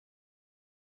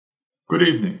Good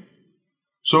evening.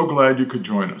 So glad you could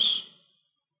join us.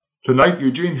 Tonight,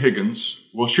 Eugene Higgins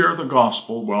will share the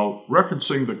gospel while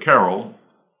referencing the carol,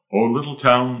 O Little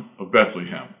Town of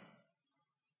Bethlehem.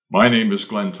 My name is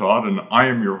Glenn Todd, and I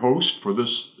am your host for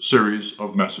this series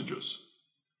of messages.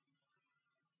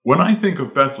 When I think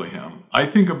of Bethlehem, I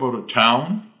think about a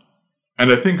town,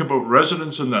 and I think about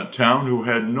residents in that town who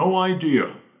had no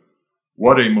idea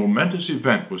what a momentous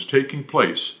event was taking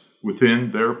place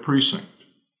within their precinct,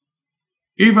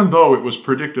 even though it was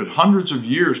predicted hundreds of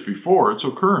years before its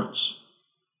occurrence.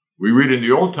 We read in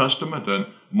the Old Testament in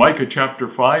Micah chapter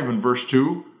 5 and verse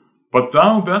 2, "But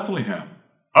thou, Bethlehem,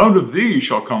 out of thee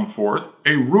shall come forth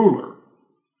a ruler,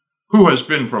 who has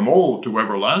been from old to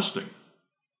everlasting."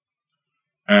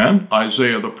 And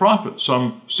Isaiah the prophet,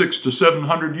 some 600 to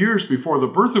 700 years before the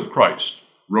birth of Christ,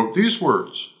 wrote these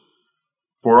words,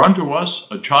 "For unto us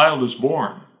a child is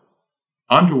born,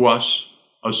 unto us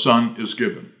a son is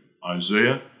given."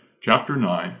 Isaiah chapter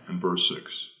 9 and verse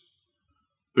 6.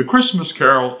 The Christmas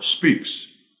carol speaks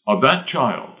of that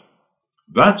child,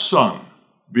 that son,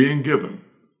 being given,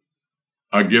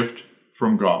 a gift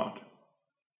from God.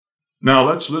 Now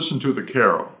let's listen to the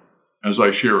carol as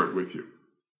I share it with you.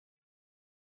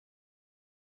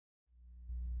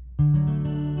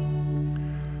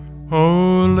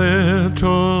 O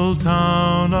little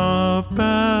town of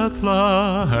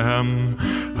Bethlehem,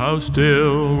 how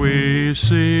still we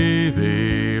see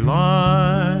thee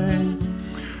lie.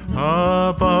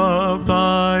 Above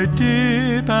thy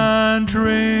deep and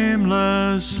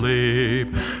dreamless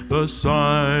sleep, the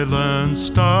silent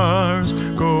stars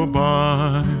go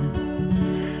by.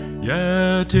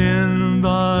 Yet in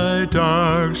thy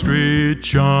dark street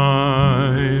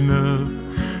shineth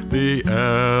the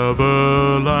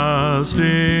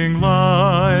everlasting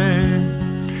light.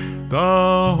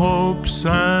 The hopes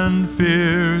and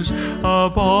fears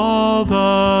of all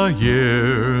the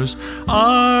years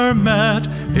are met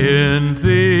in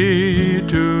thee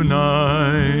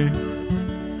tonight.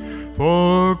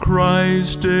 For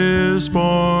Christ is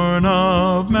born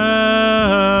of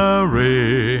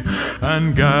Mary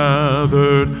and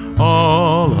gathered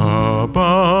all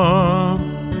above.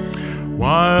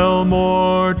 While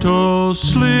mortals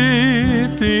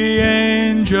sleep, the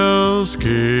angels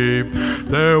keep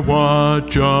their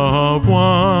watch of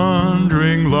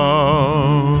wondering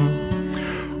love.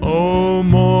 O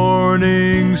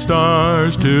morning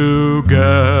stars together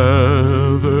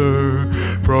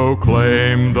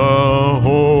proclaim the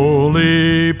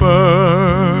holy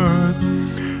birth,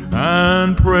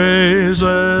 and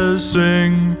praises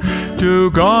sing to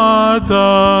God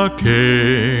the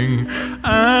King,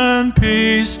 and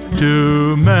peace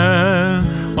to men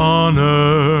on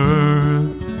earth.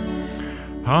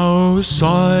 How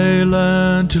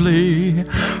silently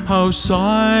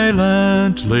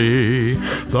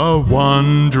the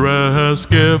wondrous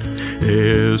gift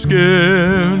is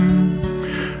given.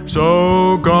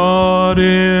 So God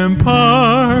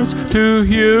imparts to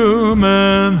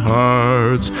human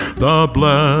hearts the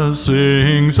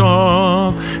blessings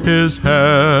of his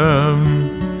heaven.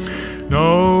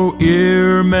 No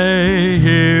ear may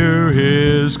hear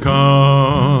his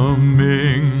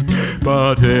coming,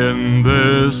 but in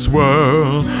this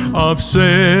world of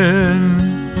sin,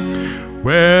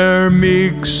 where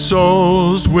meek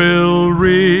souls will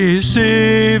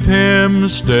receive him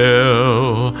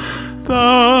still,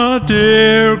 the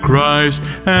dear Christ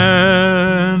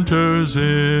enters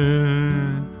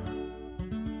in.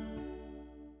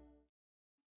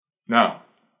 Now,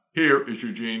 here is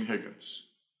Eugene Higgins.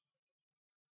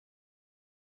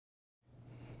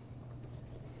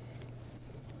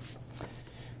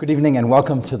 Good evening and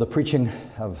welcome to the preaching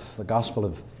of the gospel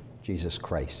of Jesus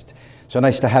Christ. So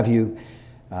nice to have you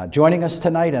joining us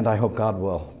tonight, and I hope God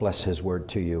will bless his word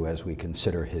to you as we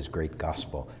consider his great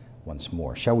gospel once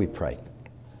more. Shall we pray?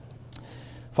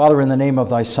 Father, in the name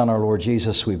of thy Son, our Lord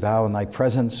Jesus, we bow in thy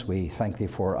presence. We thank thee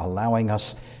for allowing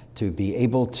us to be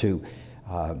able to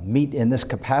meet in this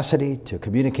capacity, to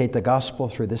communicate the gospel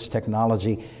through this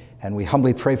technology, and we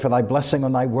humbly pray for thy blessing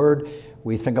on thy word.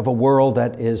 We think of a world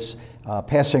that is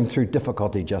passing through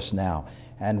difficulty just now,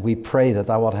 and we pray that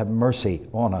thou wilt have mercy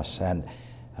on us and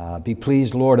be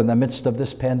pleased, Lord, in the midst of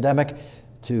this pandemic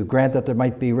to grant that there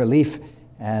might be relief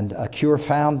and a cure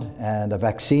found and a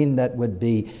vaccine that would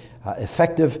be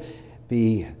effective,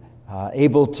 be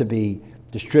able to be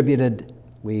distributed.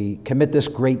 We commit this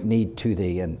great need to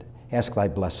thee and ask thy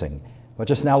blessing. But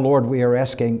just now, Lord, we are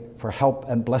asking for help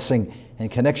and blessing in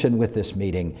connection with this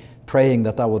meeting, praying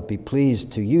that thou wilt be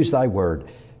pleased to use thy word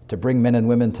to bring men and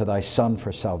women to thy Son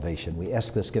for salvation. We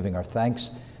ask this, giving our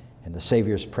thanks in the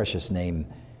Savior's precious name.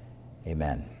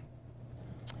 Amen.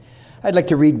 I'd like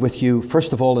to read with you,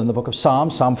 first of all, in the book of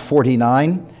Psalms. Psalm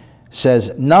 49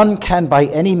 says, "None can by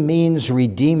any means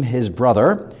redeem his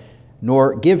brother,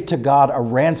 nor give to God a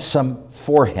ransom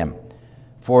for him.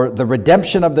 For the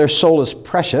redemption of their soul is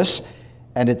precious,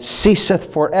 and it ceaseth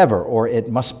forever," or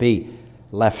it must be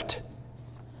left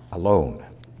alone.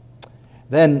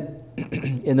 Then,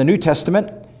 in the New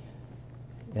Testament,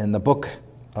 in the book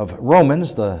of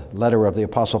Romans, the letter of the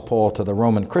Apostle Paul to the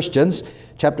Roman Christians,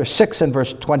 chapter 6 and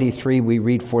verse 23, we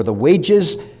read, "For the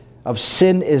wages of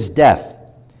sin is death,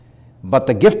 but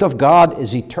the gift of God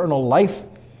is eternal life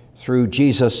through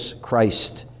Jesus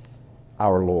Christ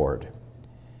our Lord."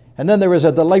 And then there is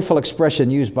a delightful expression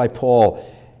used by Paul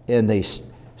in the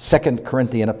 2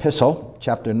 Corinthian epistle,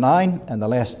 chapter 9, and the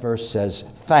last verse says,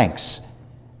 "Thanks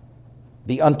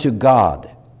be unto God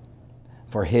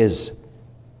for his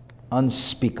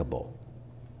unspeakable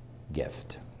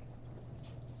gift."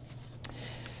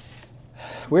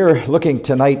 We're looking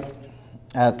tonight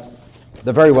at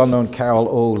the very well-known carol,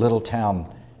 "O Little Town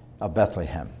of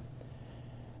Bethlehem."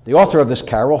 The author of this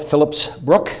carol, Phillips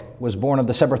Brooke, was born on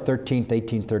December 13th,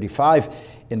 1835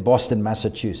 in Boston,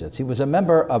 Massachusetts. He was a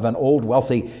member of an old,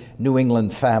 wealthy New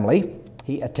England family.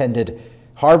 He attended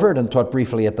Harvard and taught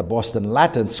briefly at the Boston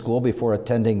Latin School before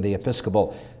attending the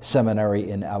Episcopal Seminary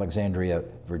in Alexandria,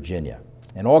 Virginia.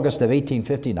 In August of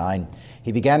 1859,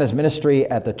 he began his ministry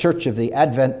at the Church of the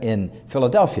Advent in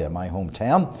Philadelphia, my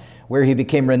hometown, where he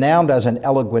became renowned as an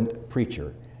eloquent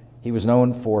preacher. He was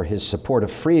known for his support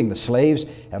of freeing the slaves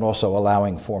and also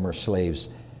allowing former slaves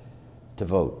to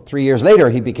vote. 3 years later,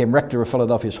 he became rector of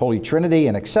Philadelphia's Holy Trinity,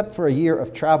 and except for a year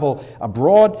of travel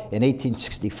abroad in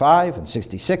 1865 and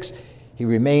 66, he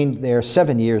remained there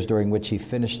 7 years, during which he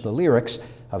finished the lyrics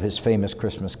of his famous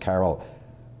Christmas carol,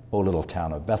 "O Little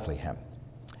Town of Bethlehem."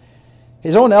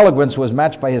 His own eloquence was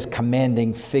matched by his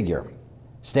commanding figure,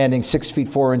 standing 6 feet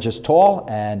 4 inches tall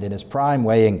and in his prime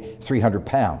weighing 300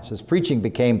 pounds. His preaching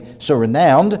became so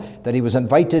renowned that he was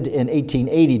invited in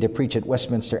 1880 to preach at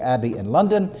Westminster Abbey in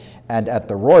London and at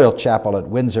the Royal Chapel at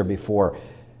Windsor before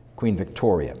Queen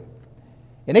Victoria.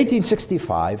 In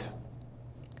 1865,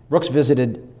 Brooks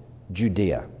visited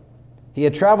Judea. He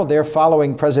had traveled there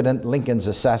following President Lincoln's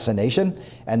assassination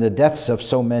and the deaths of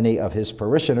so many of his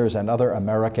parishioners and other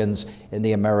Americans in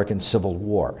the American Civil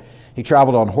War. He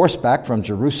traveled on horseback from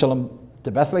Jerusalem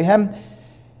to Bethlehem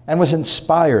and was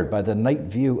inspired by the night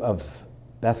view of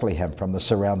Bethlehem from the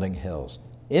surrounding hills.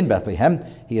 In Bethlehem,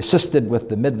 he assisted with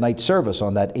the midnight service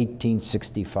on that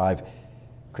 1865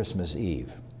 Christmas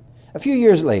Eve. A few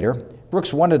years later,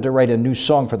 Brooks wanted to write a new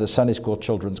song for the Sunday School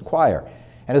Children's Choir,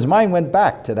 and his mind went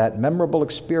back to that memorable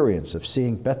experience of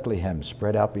seeing Bethlehem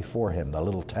spread out before him, the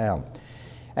little town.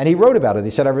 And he wrote about it. He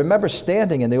said, "I remember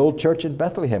standing in the old church in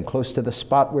Bethlehem, close to the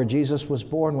spot where Jesus was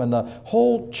born, when the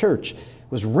whole church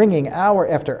was ringing hour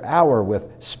after hour with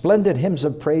splendid hymns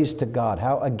of praise to God.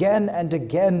 How again and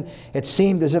again it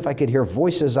seemed as if I could hear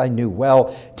voices I knew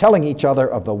well, telling each other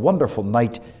of the wonderful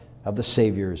night of the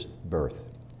Savior's birth."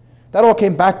 That all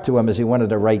came back to him as he wanted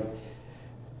to write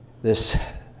this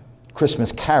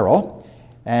Christmas carol,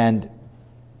 and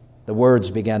the words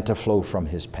began to flow from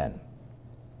his pen.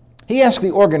 He asked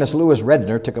the organist Louis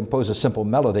Redner to compose a simple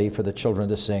melody for the children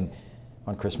to sing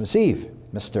on Christmas Eve.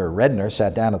 Mr. Redner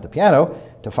sat down at the piano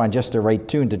to find just the right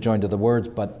tune to join to the words,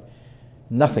 but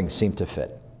nothing seemed to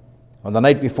fit. On the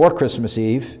night before Christmas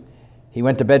Eve, he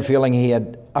went to bed feeling he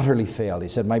had utterly failed. He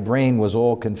said, "My brain was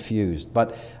all confused,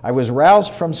 but I was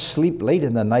roused from sleep late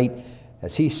in the night,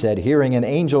 as he said, hearing an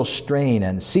angel strain,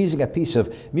 and seizing a piece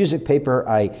of music paper,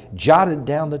 I jotted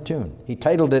down the tune." He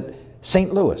titled it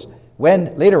St. Louis.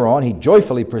 When, later on, he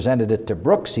joyfully presented it to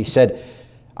Brooks, he said,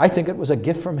 "I think it was a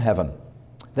gift from heaven."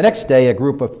 The next day, a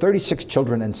group of 36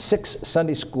 children and 6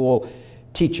 Sunday school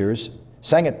teachers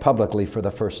sang it publicly for the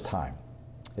first time.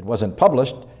 It wasn't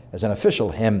published as an official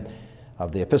hymn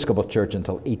of the Episcopal Church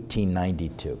until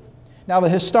 1892. Now, the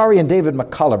historian David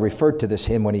McCullough referred to this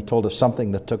hymn when he told of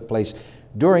something that took place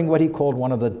during what he called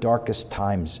one of the darkest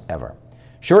times ever.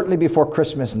 Shortly before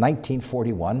Christmas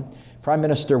 1941, Prime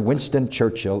Minister Winston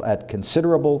Churchill, at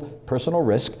considerable personal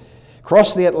risk,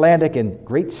 crossed the Atlantic in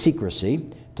great secrecy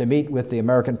to meet with the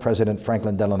American President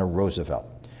Franklin Delano Roosevelt.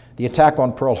 The attack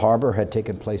on Pearl Harbor had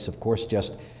taken place, of course,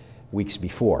 just weeks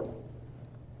before.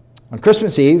 On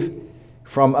Christmas Eve,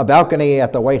 from a balcony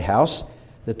at the White House,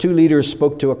 the two leaders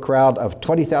spoke to a crowd of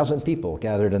 20,000 people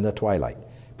gathered in the twilight.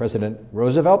 President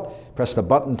Roosevelt pressed a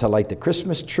button to light the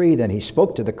Christmas tree, then he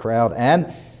spoke to the crowd, and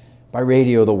by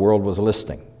radio the world was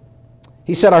listening.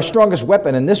 He said, "Our strongest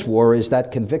weapon in this war is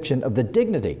that conviction of the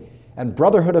dignity and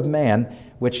brotherhood of man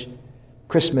which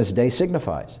Christmas Day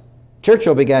signifies."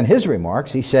 Churchill began his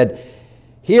remarks. He said,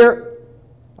 "Here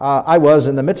I was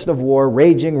in the midst of war,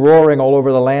 raging, roaring all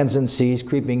over the lands and seas,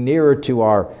 creeping nearer to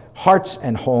our hearts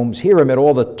and homes. Here amid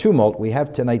all the tumult, we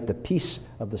have tonight the peace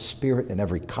of the Spirit in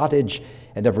every cottage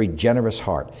and every generous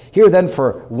heart. Here then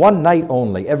for one night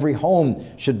only, every home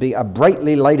should be a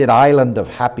brightly lighted island of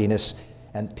happiness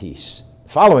and peace. The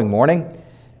following morning,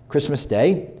 Christmas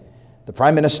Day, the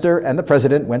Prime Minister and the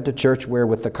President went to church where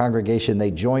with the congregation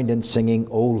they joined in singing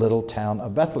O Little Town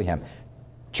of Bethlehem.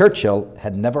 Churchill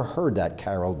had never heard that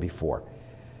carol before.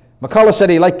 McCullough said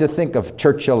he liked to think of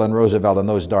Churchill and Roosevelt in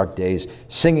those dark days,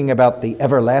 singing about the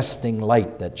everlasting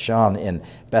light that shone in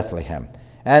Bethlehem.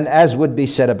 And as would be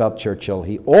said about Churchill,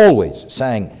 he always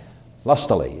sang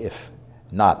lustily, if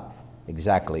not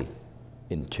exactly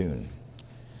in tune.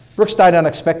 Brooks died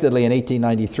unexpectedly in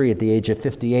 1893 at the age of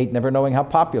 58, never knowing how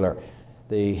popular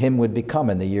the hymn would become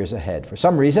in the years ahead. For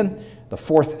some reason, the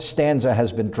fourth stanza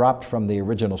has been dropped from the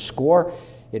original score.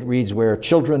 It reads, where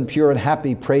children pure and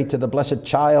happy pray to the blessed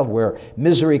child, where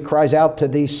misery cries out to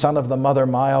thee, son of the mother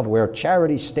mild, where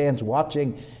charity stands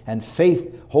watching and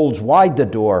faith holds wide the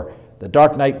door, the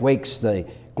dark night wakes, the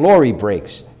glory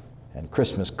breaks, and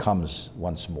Christmas comes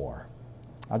once more.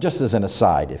 Now, just as an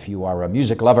aside, if you are a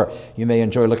music lover, you may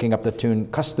enjoy looking up the tune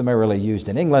customarily used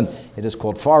in England. It is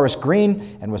called Forest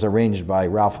Green and was arranged by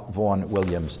Ralph Vaughan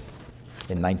Williams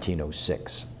in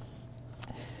 1906.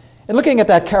 In looking at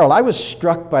that carol, I was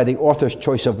struck by the author's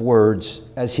choice of words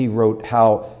as he wrote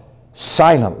how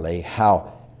silently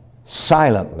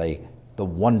the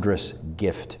wondrous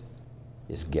gift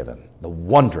is given. The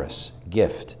wondrous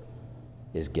gift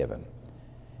is given.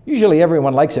 Usually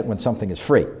everyone likes it when something is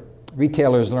free.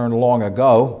 Retailers learned long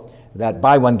ago that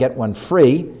buy one, get one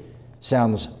free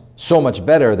sounds so much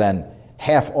better than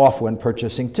half off when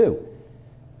purchasing two.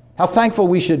 How thankful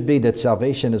we should be that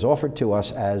salvation is offered to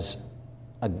us as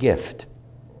a gift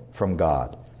from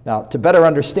God. Now, to better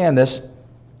understand this,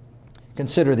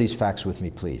 consider these facts with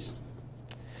me, please.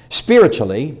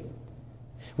 Spiritually,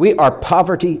 we are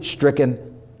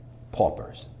poverty-stricken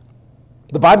paupers.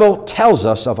 The Bible tells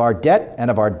us of our debt and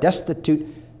of our destitute,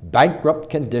 bankrupt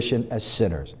condition as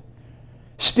sinners.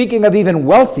 Speaking of even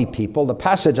wealthy people, the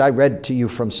passage I read to you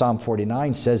from Psalm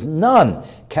 49 says, none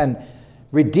can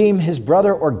redeem his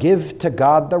brother or give to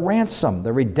God the ransom.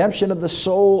 The redemption of the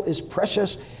soul is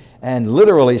precious. And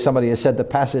literally, somebody has said the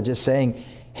passage is saying,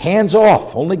 hands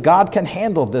off. Only God can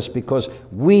handle this because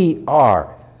we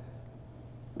are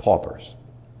paupers.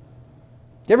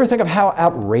 Do you ever think of how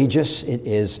outrageous it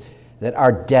is that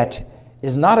our debt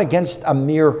is not against a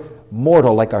mere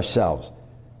mortal like ourselves,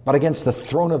 but against the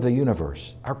throne of the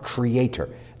universe, our Creator,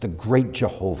 the great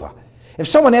Jehovah? If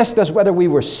someone asked us whether we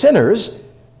were sinners,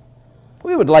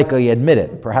 we would likely admit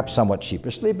it, perhaps somewhat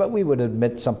sheepishly, but we would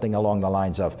admit something along the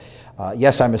lines of,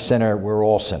 yes, I'm a sinner, we're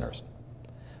all sinners.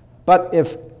 But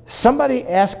if somebody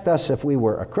asked us if we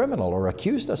were a criminal or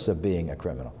accused us of being a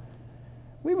criminal,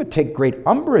 we would take great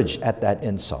umbrage at that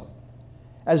insult,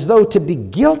 as though to be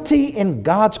guilty in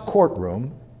God's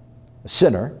courtroom, a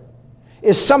sinner,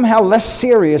 is somehow less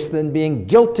serious than being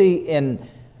guilty in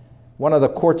one of the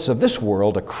courts of this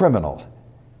world, a criminal.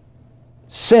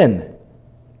 Sin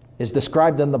is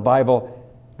described in the Bible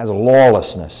as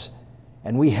lawlessness,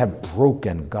 and we have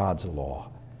broken God's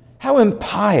law. How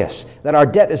impious that our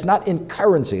debt is not in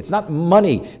currency, it's not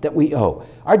money that we owe.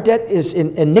 Our debt is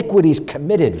in iniquities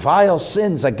committed, vile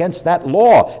sins against that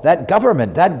law, that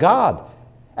government, that God.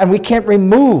 And we can't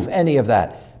remove any of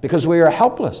that because we are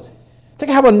helpless.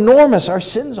 Think how enormous our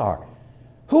sins are.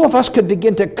 Who of us could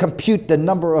begin to compute the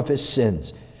number of his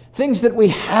sins? Things that we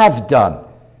have done,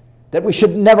 that we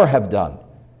should never have done.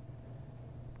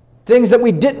 Things that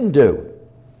we didn't do,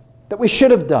 that we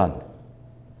should have done.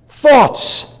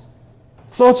 Thoughts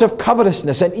of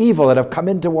covetousness and evil that have come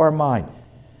into our mind.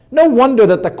 No wonder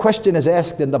that the question is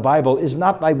asked in the Bible, is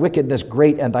not thy wickedness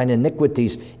great and thine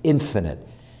iniquities infinite?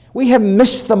 We have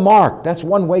missed the mark. That's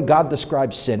one way God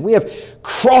describes sin. We have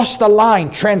crossed a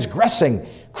line,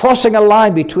 crossing a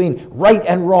line between right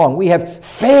and wrong. We have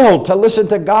failed to listen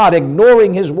to God,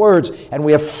 ignoring his words, and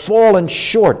we have fallen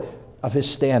short of his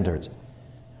standards.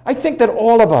 I think that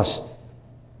all of us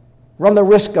run the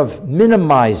risk of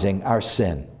minimizing our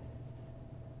sin.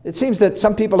 It seems that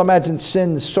some people imagine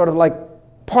sins sort of like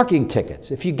parking tickets.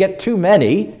 If you get too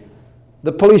many,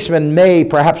 the policeman may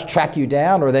perhaps track you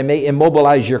down, or they may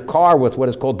immobilize your car with what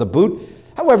is called the boot.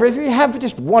 However, if you have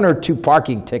just one or two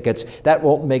parking tickets, that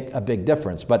won't make a big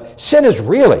difference. But sin is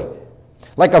really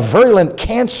like a virulent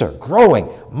cancer, growing,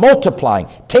 multiplying,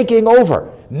 taking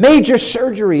over. Major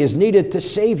surgery is needed to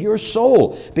save your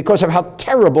soul because of how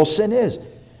terrible sin is.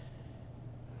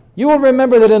 You will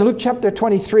remember that in Luke chapter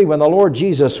 23, when the Lord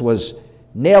Jesus was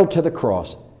nailed to the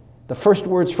cross, The first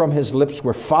words from his lips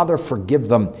were, "Father, forgive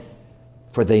them,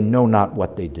 for they know not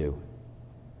what they do."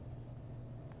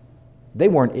 They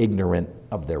weren't ignorant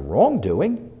of their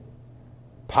wrongdoing.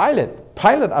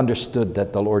 Pilate understood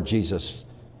that the Lord Jesus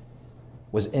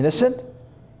was innocent.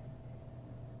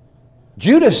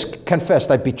 Judas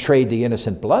confessed, "I betrayed the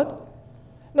innocent blood."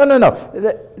 No.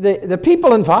 The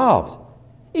people involved,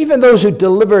 even those who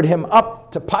delivered him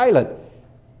up to Pilate,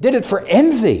 did it for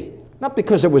envy, not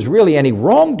because there was really any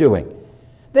wrongdoing.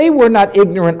 They were not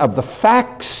ignorant of the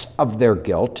facts of their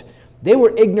guilt. They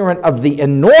were ignorant of the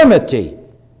enormity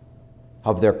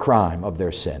of their crime, of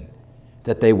their sin,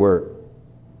 that they were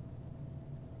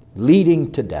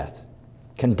leading to death,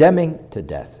 condemning to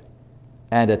death,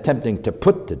 and attempting to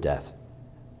put to death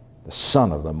the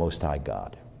Son of the Most High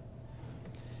God.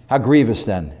 How grievous,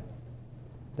 then,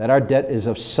 that our debt is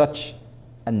of such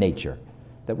a nature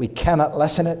that we cannot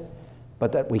lessen it,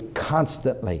 but that we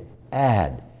constantly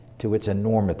add to its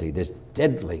enormity, this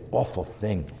deadly, awful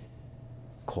thing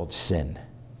called sin.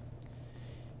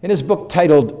 In his book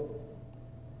titled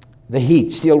The Heat,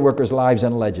 Steelworkers' Lives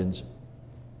and Legends,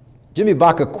 Jimmy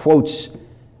Baca quotes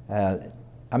a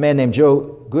man named Joe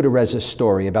Gutierrez's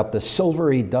story about the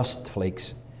silvery dust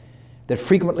flakes that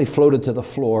frequently floated to the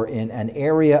floor in an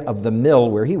area of the mill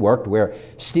where he worked, where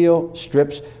steel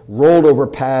strips rolled over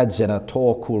pads in a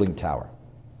tall cooling tower.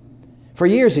 For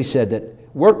years, he said, that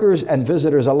workers and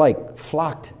visitors alike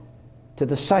flocked to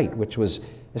the site, which was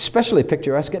especially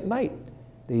picturesque at night.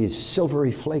 These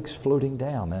silvery flakes floating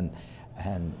down,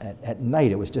 and at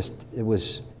night it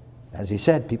was, as he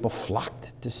said, people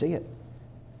flocked to see it.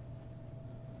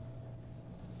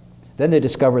 Then they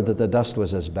discovered that the dust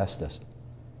was asbestos.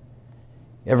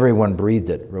 Everyone breathed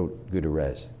it, wrote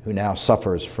Gutierrez, who now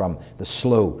suffers from the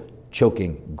slow,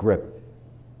 choking grip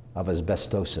of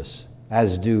asbestosis,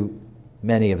 as do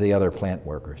many of the other plant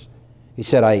workers. He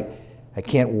said, I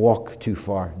can't walk too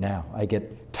far now. I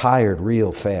get tired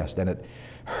real fast, and it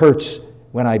hurts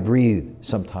when I breathe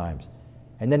sometimes.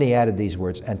 And then he added these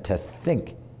words, "And to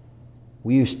think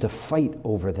we used to fight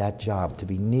over that job, to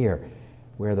be near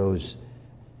where those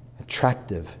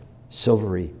attractive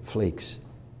silvery flakes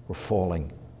were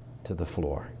falling to the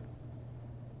floor."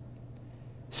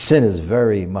 Sin is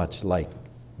very much like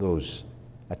those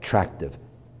attractive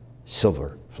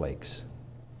silver flakes.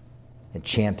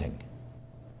 Enchanting,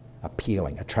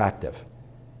 appealing, attractive,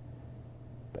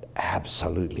 but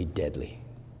absolutely deadly.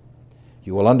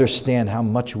 You will understand how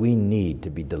much we need to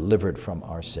be delivered from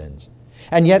our sins.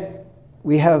 And yet,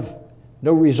 we have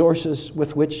no resources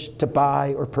with which to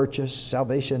buy or purchase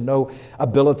salvation, no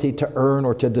ability to earn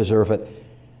or to deserve it.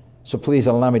 So please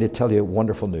allow me to tell you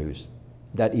wonderful news,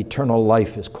 that eternal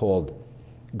life is called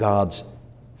God's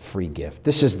free gift.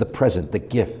 This is the present, the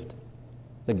gift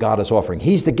that God is offering.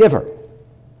 He's the giver.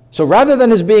 So rather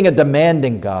than his being a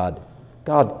demanding God,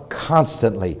 God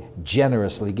constantly,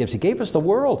 generously gives. He gave us the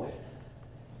world.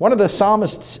 One of the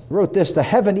psalmists wrote this, "The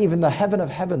heaven, even the heaven of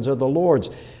heavens, are the Lord's,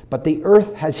 but the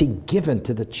earth has he given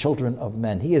to the children of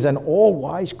men." He is an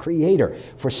all-wise creator,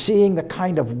 foreseeing the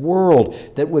kind of world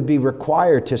that would be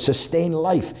required to sustain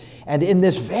life. And in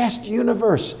this vast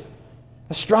universe,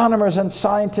 astronomers and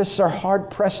scientists are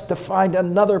hard-pressed to find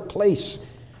another place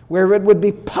where it would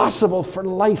be possible for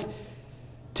life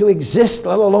to exist,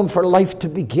 let alone for life to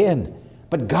begin.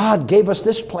 But God gave us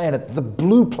this planet, the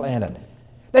blue planet.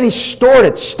 Then he stored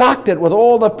it, stocked it with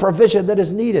all the provision that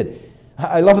is needed.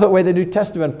 I love the way the New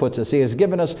Testament puts us. He has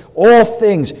given us all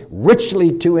things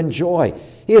richly to enjoy.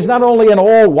 He is not only an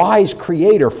all-wise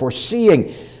creator,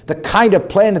 foreseeing the kind of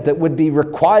planet that would be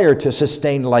required to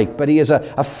sustain life, but he is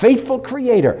a faithful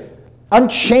creator,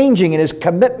 unchanging in his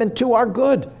commitment to our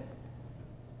good.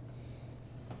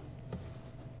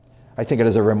 I think it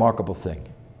is a remarkable thing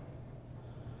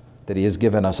that he has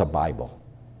given us a Bible,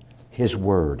 his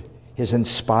word, his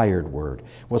inspired word,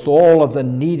 with all of the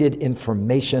needed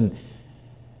information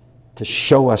to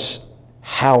show us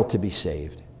how to be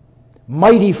saved.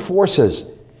 Mighty forces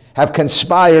have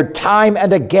conspired time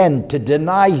and again to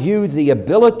deny you the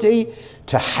ability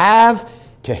to have,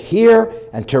 to hear,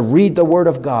 and to read the Word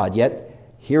of God. Yet,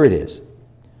 here it is,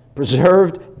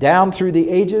 preserved down through the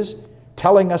ages,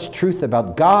 telling us truth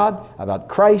about God, about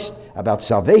Christ, about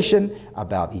salvation,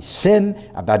 about sin,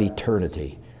 about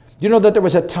eternity. You know that there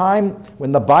was a time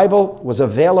when the Bible was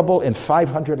available in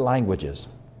 500 languages.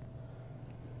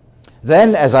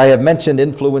 Then, as I have mentioned,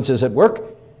 influences at work,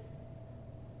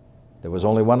 there was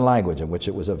only one language in which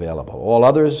it was available. All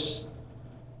others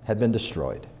had been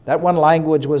destroyed. That one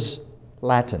language was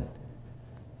Latin,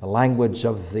 the language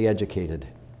of the educated.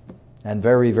 And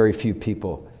very, very few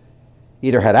people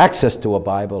either had access to a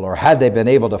Bible or, had they been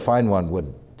able to find one,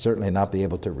 would certainly not be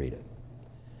able to read it.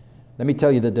 Let me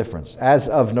tell you the difference. As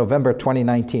of November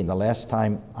 2019, the last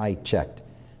time I checked,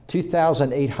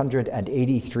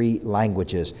 2,883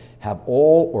 languages have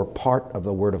all or part of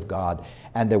the Word of God,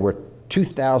 and there were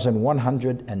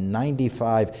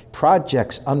 2,195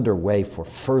 projects underway for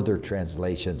further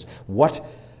translations. What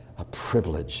a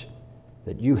privilege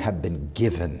that you have been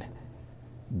given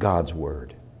God's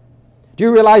Word. Do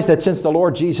you realize that since the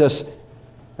Lord Jesus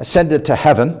ascended to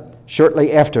heaven,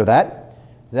 shortly after that,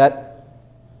 that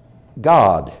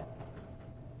God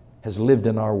has lived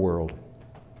in our world?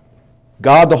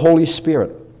 God, the Holy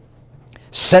Spirit,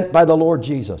 sent by the Lord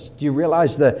Jesus. Do you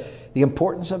realize the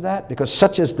importance of that? Because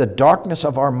such is the darkness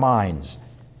of our minds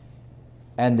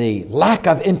and the lack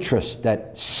of interest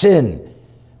that sin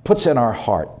puts in our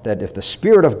heart, that if the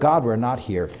Spirit of God were not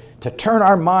here to turn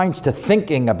our minds to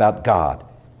thinking about God,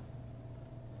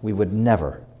 we would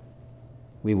never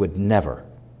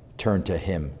turn to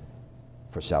Him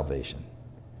for salvation.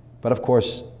 But of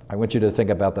course, I want you to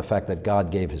think about the fact that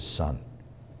God gave His Son.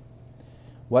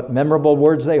 What memorable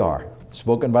words they are,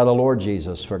 spoken by the Lord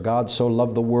Jesus. For God so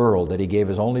loved the world that He gave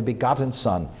His only begotten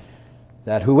Son,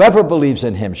 that whoever believes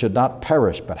in Him should not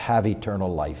perish but have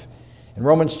eternal life. In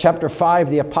Romans chapter 5,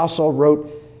 the apostle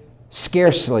wrote,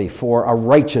 scarcely for a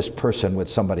righteous person would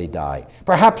somebody die.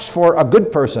 Perhaps for a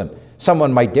good person,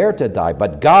 someone might dare to die.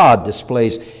 But God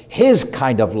displays His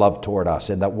kind of love toward us,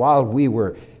 in that while we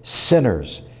were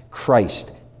sinners,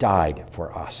 Christ died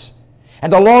for us.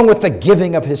 And along with the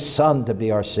giving of His Son to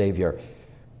be our Savior,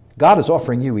 God is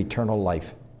offering you eternal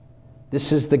life.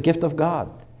 This is the gift of God.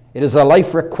 It is the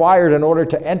life required in order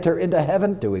to enter into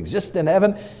heaven, to exist in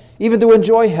heaven, even to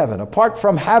enjoy heaven. Apart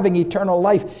from having eternal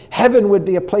life, heaven would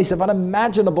be a place of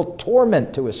unimaginable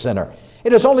torment to a sinner.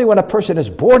 It is only when a person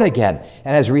is born again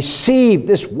and has received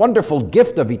this wonderful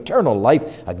gift of eternal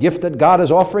life, a gift that God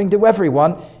is offering to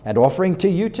everyone and offering to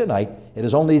you tonight, it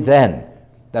is only then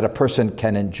that a person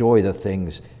can enjoy the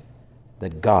things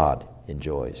that God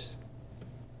enjoys.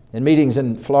 In meetings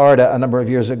in Florida a number of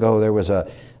years ago, there was a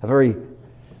very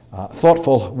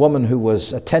thoughtful woman who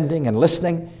was attending and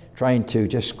listening, trying to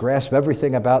just grasp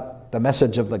everything about the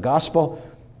message of the gospel.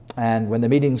 And when the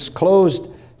meetings closed,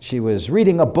 she was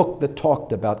reading a book that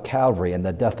talked about Calvary and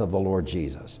the death of the Lord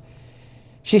Jesus.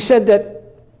 She said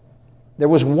that there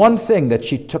was one thing that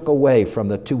she took away from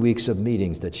the 2 weeks of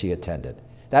meetings that she attended.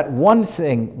 That one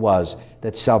thing was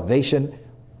that salvation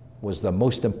was the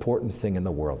most important thing in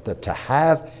the world. That to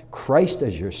have Christ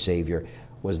as your Savior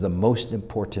was the most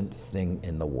important thing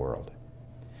in the world.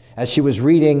 As she was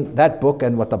reading that book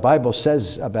and what the Bible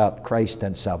says about Christ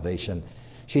and salvation,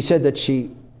 she said that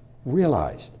she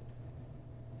realized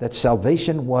that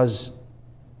salvation was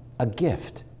a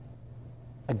gift.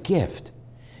 A gift.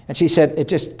 And she said, it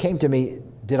just came to me,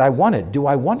 did I want it? Do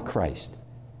I want Christ?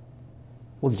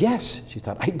 Well, yes, she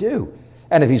thought, I do.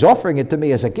 And if He's offering it to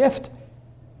me as a gift,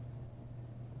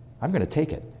 I'm going to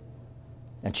take it.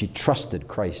 And she trusted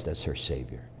Christ as her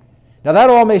Savior. Now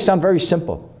that all may sound very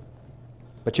simple,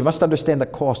 but you must understand the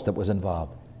cost that was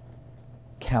involved.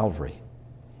 Calvary.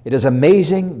 It is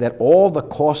amazing that all the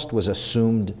cost was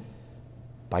assumed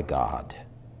by God.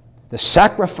 The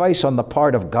sacrifice on the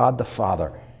part of God the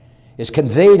Father is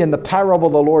conveyed in the parable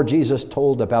the Lord Jesus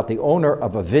told about the owner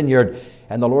of a vineyard.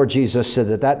 And the Lord Jesus said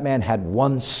that that man had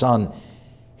one son,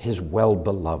 his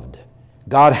well-beloved.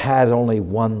 God had only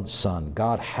one Son.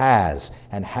 God has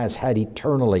and has had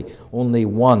eternally only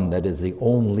one that is the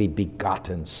only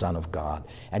begotten Son of God.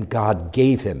 And God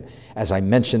gave Him, as I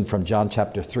mentioned from John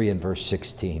chapter 3 and verse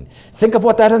 16. Think of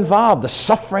what that involved, the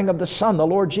suffering of the Son, the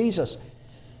Lord Jesus.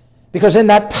 Because in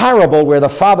that parable where the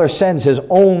Father sends His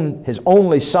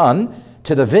only Son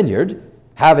to the vineyard,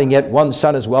 having yet one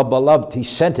son as well beloved, He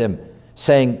sent Him,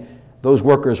 saying, those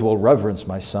workers will reverence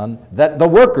my Son. That the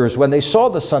workers, when they saw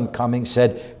the Son coming,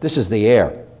 said, this is the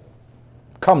heir.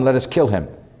 Come, let us kill him.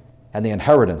 And the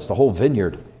inheritance, the whole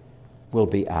vineyard, will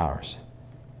be ours.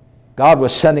 God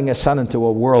was sending His Son into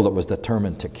a world that was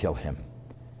determined to kill Him.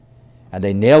 And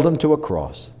they nailed Him to a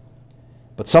cross.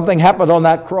 But something happened on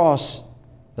that cross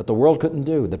that the world couldn't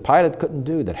do, that Pilate couldn't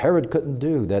do, that Herod couldn't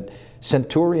do, that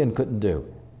centurion couldn't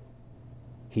do.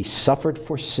 He suffered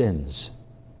for sins,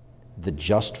 the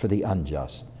just for the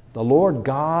unjust. The Lord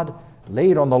God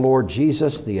laid on the Lord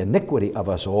Jesus the iniquity of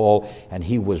us all, and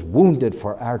He was wounded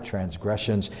for our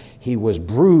transgressions. He was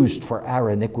bruised for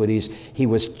our iniquities. He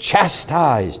was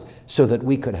chastised so that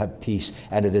we could have peace.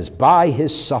 And it is by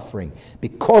His suffering,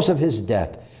 because of His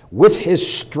death, with His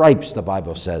stripes, the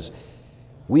Bible says,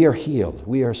 we are healed,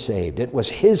 we are saved. It was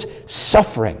His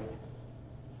suffering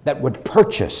that would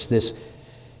purchase this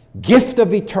gift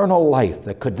of eternal life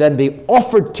that could then be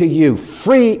offered to you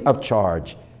free of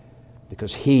charge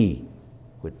because he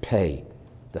would pay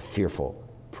the fearful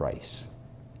price.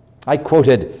 I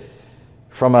quoted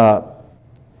from a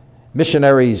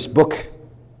missionary's book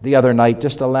the other night.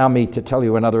 Just allow me to tell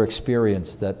you another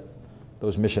experience that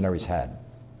those missionaries had.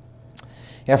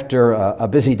 After a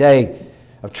busy day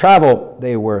of travel,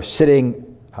 they were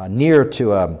sitting near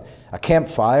to a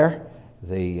campfire.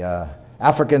 The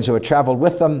Africans who had traveled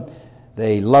with them,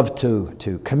 they loved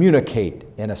to communicate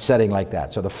in a setting like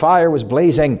that. So the fire was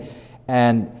blazing,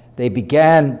 and they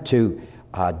began to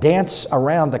dance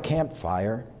around the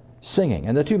campfire singing.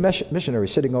 And the two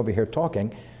missionaries sitting over here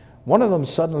talking, one of them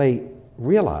suddenly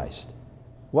realized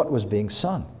what was being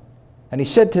sung. And he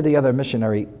said to the other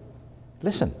missionary,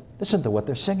 listen to what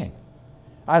they're singing.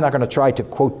 I'm not going to try to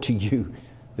quote to you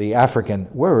the African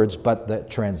words, but the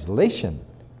translation.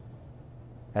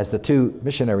 As the two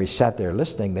missionaries sat there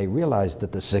listening, they realized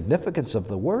that the significance of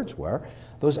the words were,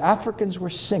 those Africans were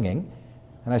singing,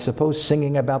 and I suppose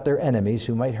singing about their enemies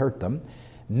who might hurt them,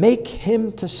 make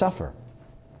him to suffer,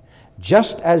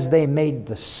 just as they made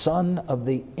the Son of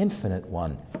the Infinite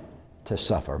One to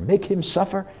suffer. Make him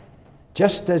suffer,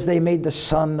 just as they made the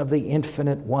Son of the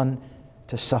Infinite One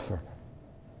to suffer.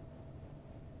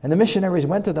 And the missionaries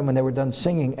went to them when they were done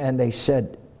singing, and they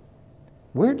said,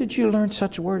 where did you learn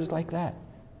such words like that?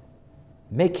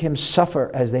 Make him suffer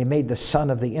as they made the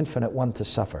Son of the Infinite One to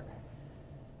suffer.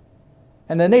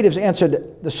 And the natives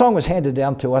answered, the song was handed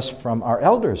down to us from our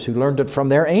elders who learned it from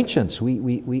their ancients.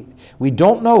 We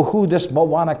don't know who this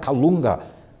Moana Kalunga,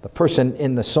 the person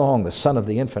in the song, the Son of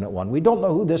the Infinite One, we don't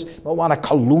know who this Moana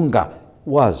Kalunga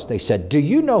was. They said, do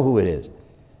you know who it is?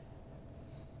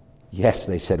 Yes,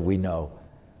 they said, we know.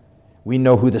 We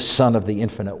know who the Son of the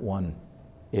Infinite One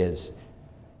is.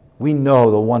 We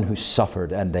know the one who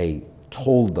suffered, and they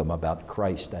told them about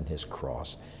Christ and his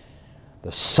cross.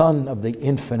 The Son of the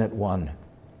Infinite One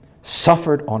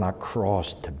suffered on a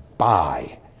cross to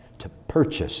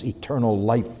purchase eternal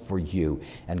life for you,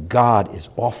 and God is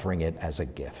offering it as a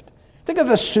gift. Think of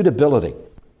the suitability.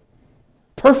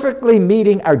 Perfectly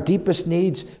meeting our deepest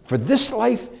needs for this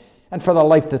life and for the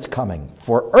life that's coming,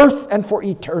 for earth and for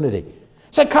eternity.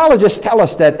 Psychologists tell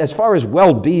us that as far as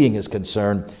well-being is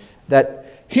concerned,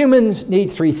 that humans need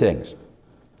three things.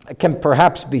 It can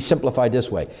perhaps be simplified this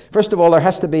way. First of all, there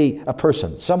has to be a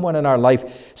person, someone in our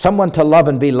life, someone to love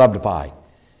and be loved by.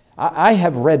 I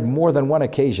have read more than one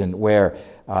occasion where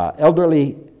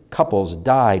elderly couples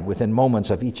died within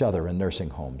moments of each other in nursing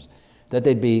homes. That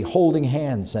they'd be holding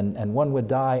hands and one would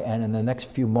die, and in the next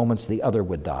few moments the other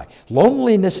would die.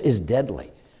 Loneliness is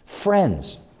deadly.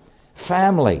 Friends,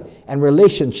 family, and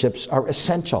relationships are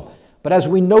essential. But as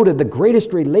we noted, the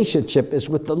greatest relationship is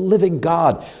with the living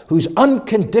God, whose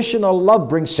unconditional love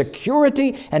brings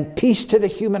security and peace to the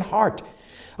human heart.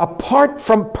 Apart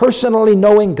from personally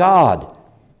knowing God,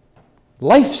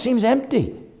 life seems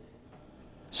empty.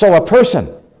 So a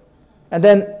person, and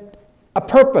then a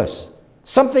purpose,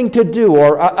 something to do,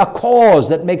 or a cause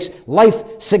that makes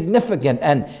life significant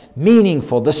and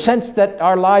meaningful, the sense that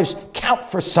our lives count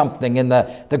for something in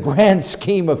the grand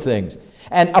scheme of things.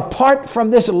 And apart from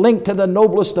this link to the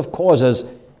noblest of causes,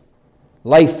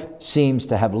 life seems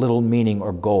to have little meaning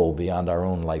or goal beyond our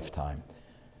own lifetime.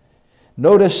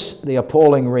 Notice the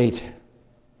appalling rate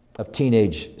of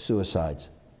teenage suicides,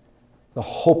 the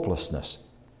hopelessness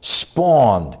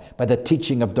spawned by the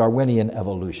teaching of Darwinian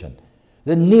evolution,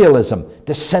 the nihilism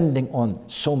descending on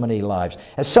so many lives.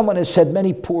 As someone has said,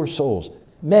 many poor souls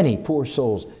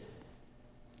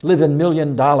live in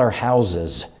million-dollar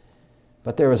houses,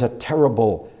 but there is a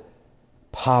terrible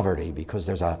poverty because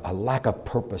there's a lack of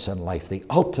purpose in life. The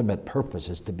ultimate purpose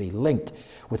is to be linked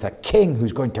with a king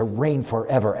who's going to reign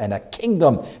forever and a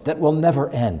kingdom that will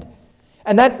never end.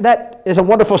 And that is a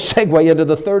wonderful segue into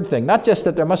the third thing. Not just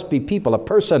that there must be people, a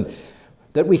person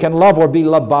that we can love or be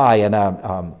loved by, and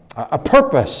a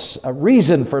purpose, a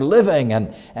reason for living,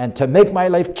 and to make my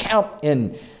life count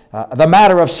in the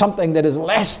matter of something that is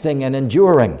lasting and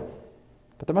enduring.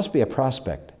 But there must be a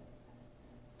prospect,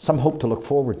 some hope to look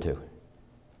forward to.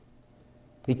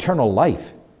 Eternal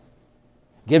life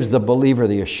gives the believer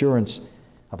the assurance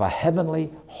of a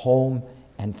heavenly home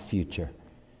and future.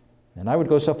 And I would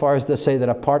go so far as to say that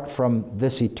apart from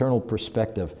this eternal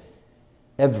perspective,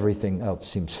 everything else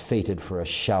seems fated for a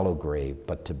shallow grave,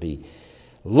 but to be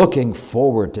looking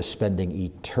forward to spending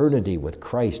eternity with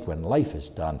Christ when life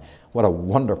is done. What a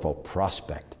wonderful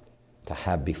prospect to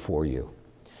have before you.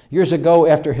 Years ago,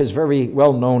 after his very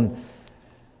well-known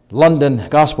London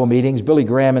gospel meetings, Billy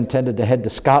Graham intended to head to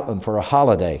Scotland for a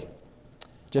holiday,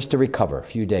 just to recover a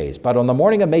few days. But on the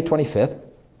morning of May 25th,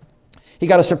 He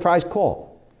got a surprise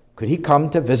call. Could he come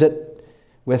to visit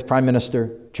with Prime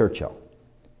Minister Churchill?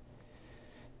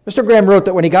 Mr. Graham wrote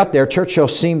that when he got there, Churchill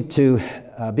seemed to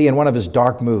be in one of his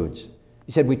dark moods.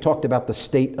 He said, we talked about the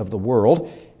state of the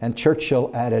world, and Churchill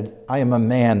added, I am a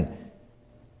man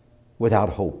without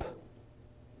hope.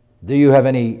 Do you have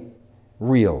any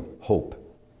real hope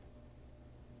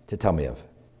to tell me of?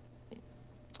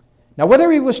 Now,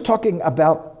 whether he was talking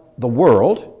about the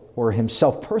world or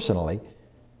himself personally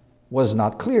was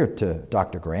not clear to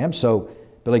Dr. Graham, so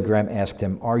Billy Graham asked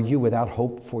him, are you without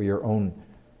hope for your own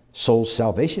soul's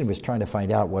salvation? He was trying to find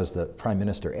out, was the Prime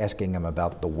Minister asking him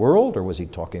about the world, or was he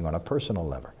talking on a personal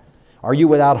level? Are you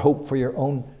without hope for your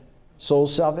own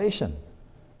soul's salvation?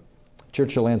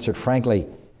 Churchill answered, frankly,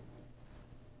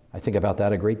 I think about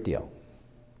that a great deal.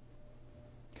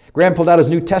 Graham pulled out his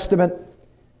New Testament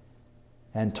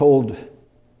and told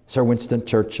Sir Winston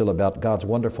Churchill about God's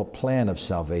wonderful plan of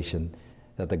salvation,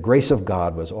 that the grace of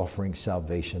God was offering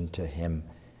salvation to him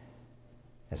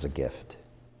as a gift.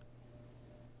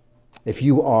 If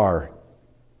you are,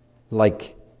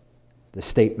 like the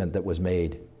statement that was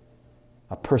made,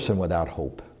 a person without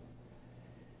hope,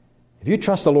 if you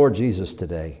trust the Lord Jesus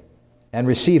today and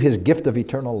receive his gift of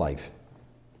eternal life,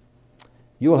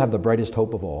 you will have the brightest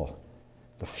hope of all,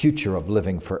 the future of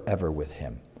living forever with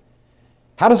him.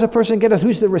 How does a person get it?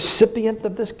 Who's the recipient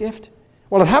of this gift?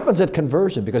 Well, it happens at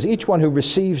conversion, because each one who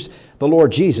receives the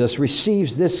Lord Jesus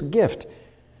receives this gift.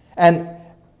 And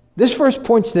this verse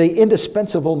points to the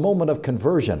indispensable moment of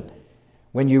conversion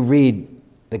when you read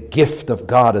the gift of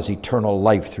God as eternal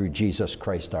life through Jesus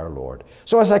Christ our Lord.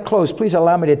 So as I close, please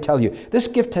allow me to tell you, this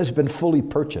gift has been fully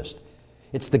purchased.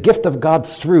 It's the gift of God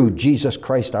through Jesus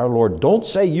Christ our Lord. Don't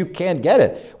say you can't get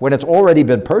it when it's already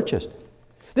been purchased.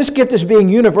 This gift is being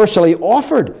universally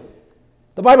offered.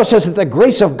 The Bible says that the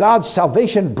grace of God's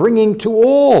salvation bringing to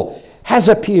all has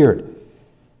appeared.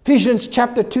 Ephesians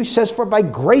chapter 2 says, for by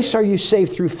grace are you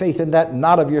saved through faith, and that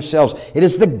not of yourselves. It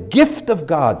is the gift of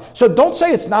God. So don't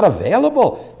say it's not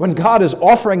available when God is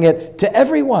offering it to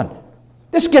everyone.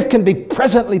 This gift can be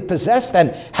presently possessed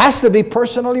and has to be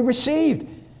personally received.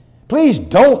 Please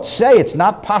don't say it's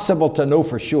not possible to know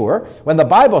for sure when the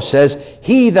Bible says,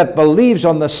 he that believes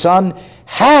on the Son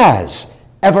has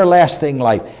everlasting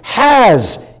life,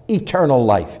 has eternal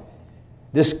life.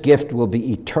 This gift will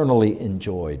be eternally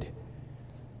enjoyed.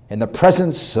 In the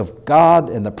presence of God,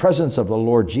 in the presence of the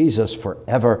Lord Jesus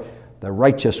forever, the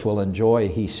righteous will enjoy,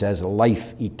 he says,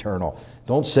 life eternal.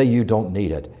 Don't say you don't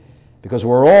need it, because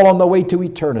we're all on the way to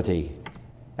eternity.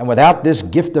 And without this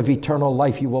gift of eternal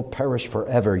life, you will perish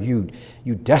forever. You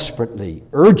desperately,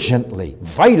 urgently,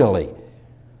 vitally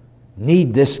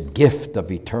need this gift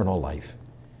of eternal life,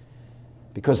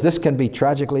 because this can be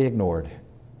tragically ignored.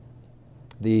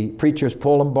 The preachers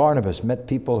Paul and Barnabas met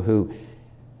people who,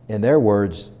 in their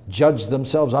words, judged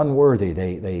themselves unworthy.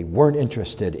 They weren't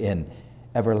interested in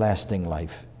everlasting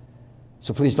life.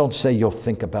 So please don't say you'll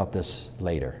think about this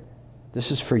later.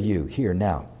 This is for you, here,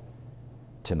 now,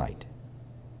 tonight.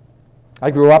 I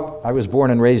was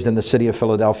born and raised in the city of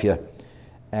Philadelphia,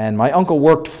 and my uncle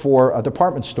worked for a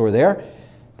department store there.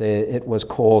 It was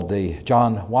called the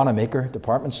John Wanamaker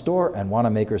Department Store, and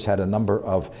Wanamakers had a number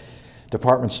of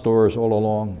department stores all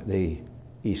along the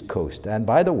East Coast. And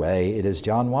by the way, it is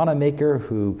John Wanamaker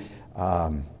who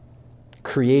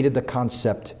created the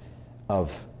concept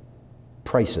of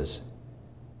prices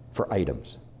for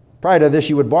items. Prior to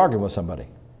this, you would bargain with somebody.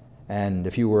 And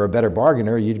if you were a better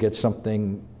bargainer, you'd get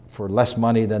something for less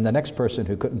money than the next person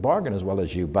who couldn't bargain as well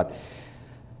as you. But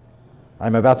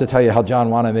I'm about to tell you how John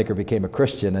Wanamaker became a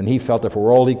Christian, and he felt if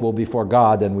we're all equal before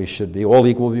God, then we should be all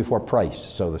equal before price.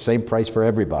 So the same price for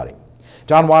everybody.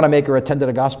 John Wanamaker attended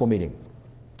a gospel meeting.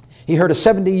 He heard a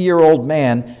 70-year-old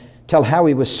man tell how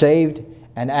he was saved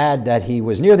and add that he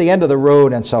was near the end of the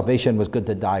road and salvation was good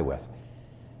to die with.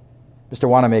 Mr.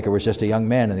 Wanamaker was just a young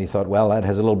man, and he thought, well, that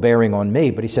has a little bearing on me.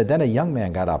 But he said, then a young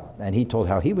man got up, and he told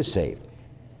how he was saved.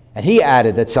 And he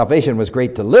added that salvation was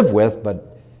great to live with,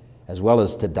 but as well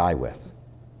as to die with.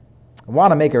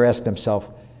 Wanamaker asked himself,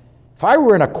 if I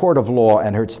were in a court of law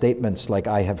and heard statements like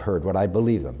I have heard, would I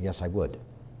believe them? Yes, I would.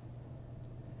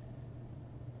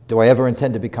 Do I ever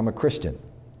intend to become a Christian?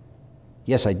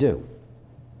 Yes, I do.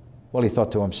 Well, he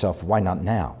thought to himself, why not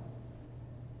now?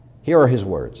 Here are his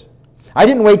words. I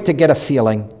didn't wait to get a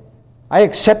feeling. I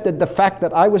accepted the fact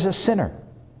that I was a sinner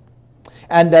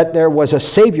and that there was a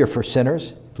Savior for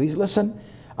sinners. Please listen.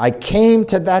 I came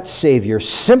to that Savior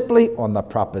simply on the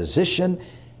proposition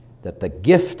that the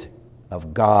gift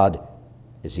of God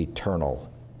is eternal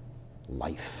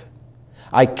life.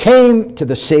 I came to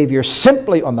the Savior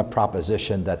simply on the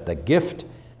proposition that the gift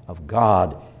of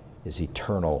God is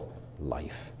eternal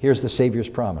life. Here's the Savior's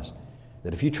promise,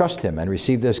 that if you trust him and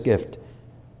receive this gift,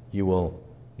 you will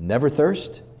never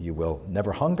thirst, you will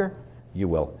never hunger, you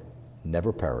will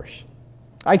never perish.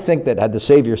 I think that had the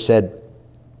Savior said,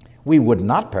 we would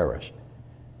not perish,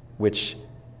 which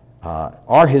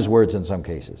are his words in some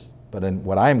cases, but in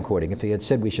what I am quoting, if he had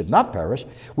said we should not perish,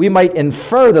 we might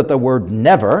infer the word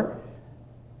never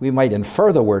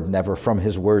from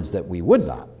his words that we would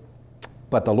not.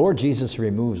 But the Lord Jesus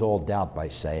removes all doubt by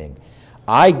saying,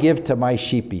 I give to my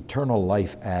sheep eternal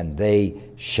life, and they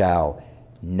shall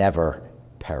never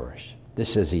perish.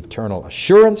 This is eternal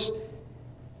assurance,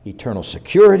 eternal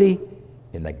security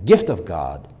in the gift of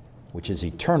God, which is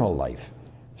eternal life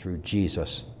through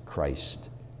Jesus Christ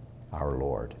our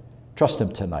Lord. Trust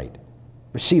him tonight.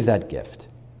 Receive that gift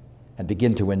and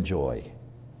begin to enjoy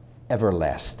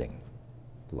everlasting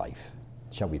life.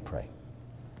 Shall we pray?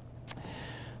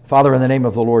 Father, in the name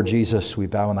of the Lord Jesus, we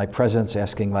bow in thy presence,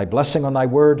 asking thy blessing on thy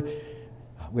word.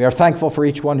 We are thankful for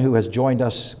each one who has joined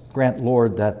us. Grant,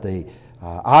 Lord, that the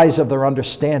eyes of their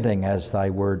understanding, as thy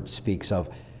word speaks of,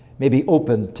 may be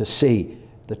opened to see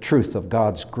the truth of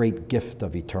God's great gift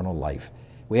of eternal life.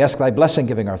 We ask thy blessing,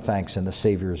 giving our thanks in the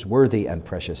Savior's worthy and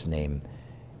precious name.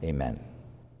 Amen.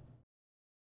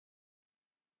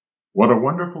 What a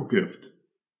wonderful gift.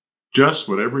 Just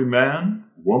what every man,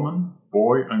 woman,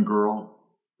 boy, and girl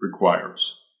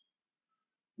requires.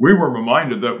 We were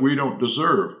reminded that we don't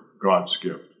deserve God's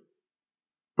gift.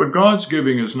 But God's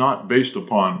giving is not based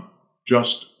upon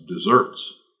just desserts.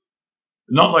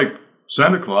 Not like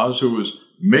Santa Claus, who is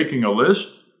making a list,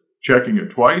 checking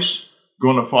it twice,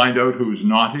 going to find out who's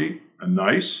naughty and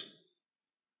nice.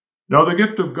 Now, the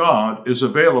gift of God is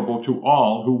available to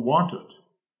all who want it.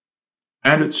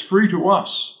 And it's free to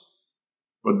us,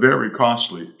 but very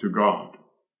costly to God.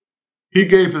 He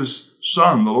gave his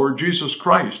Son, the Lord Jesus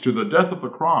Christ, to the death of the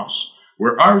cross,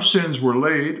 where our sins were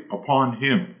laid upon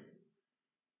him,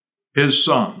 his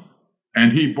Son,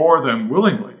 and he bore them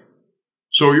willingly,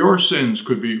 so your sins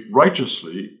could be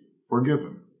righteously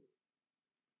forgiven.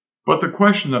 But the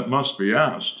question that must be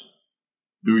asked,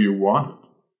 do you want it?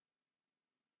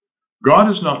 God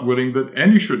is not willing that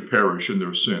any should perish in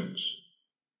their sins.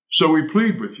 So we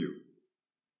plead with you,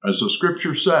 as the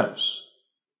Scripture says,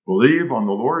 believe on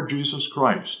the Lord Jesus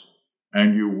Christ,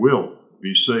 and you will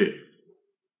be saved.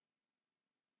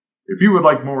 If you would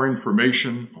like more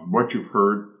information on what you've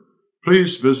heard,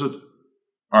 please visit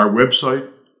our website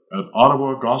at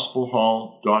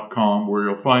ottawagospelhall.com, where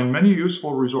you'll find many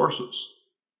useful resources.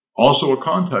 Also a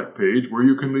contact page where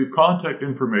you can leave contact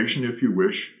information if you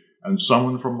wish, and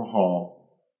someone from the hall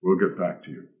will get back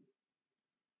to you.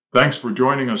 Thanks for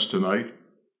joining us tonight.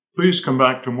 Please come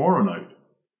back tomorrow night,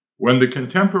 when the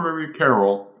contemporary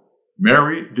carol,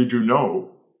 Mary, Did You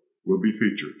Know, will be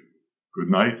featured. Good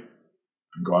night,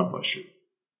 and God bless you.